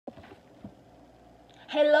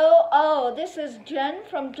Hello, this is Jen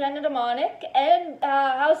from Jen and Demonic, and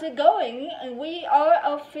how's it going? We are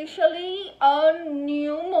officially on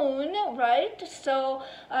new moon, right? So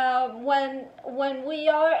when we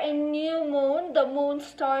are in new moon, the moon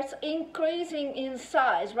starts increasing in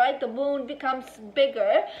size, right? The moon becomes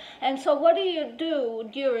bigger, and so what do you do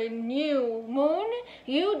during new moon?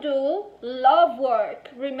 You do love work,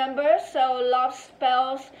 remember? So love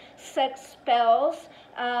spells, sex spells,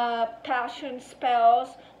 passion spells,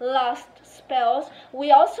 lust spells.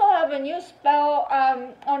 We also have a new spell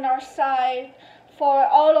on our side for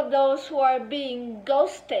all of those who are being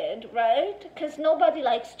ghosted, right? Because nobody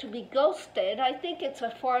likes to be ghosted. I think it's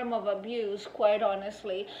a form of abuse, quite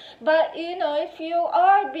honestly. But you know, if you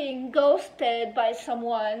are being ghosted by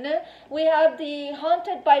someone, we have the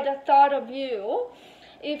haunted by the thought of you.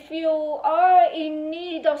 If you are in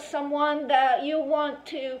need of someone that you want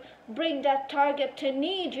to bring that target to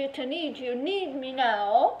need you, need me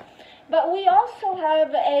now. But we also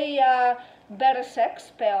have a better sex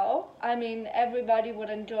spell. I mean, everybody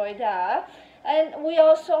would enjoy that. And we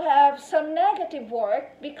also have some negative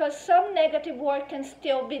work, because some negative work can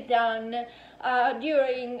still be done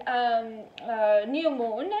during new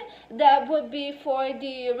moon. That would be for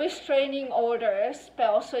the restraining order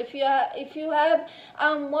spell. So if you have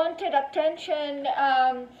unwanted attention,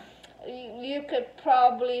 you could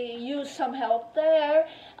probably use some help there.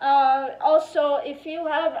 Also, if you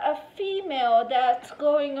have a female that's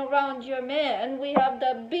going around your man, we have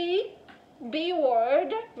the B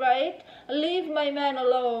word, right? Leave my man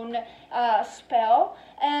alone spell.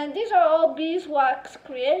 And these are all beeswax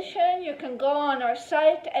creation. You can go on our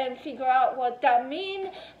site and figure out what that means.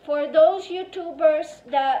 For those YouTubers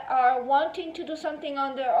that are wanting to do something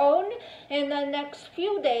on their own, in the next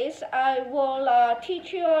few days, I will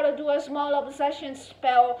teach you how to do a small obsession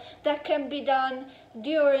spell that can be done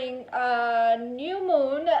during new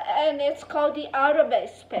moon, and it's called the outer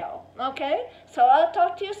base spell. Okay, so I'll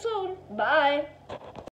talk to you soon. Bye.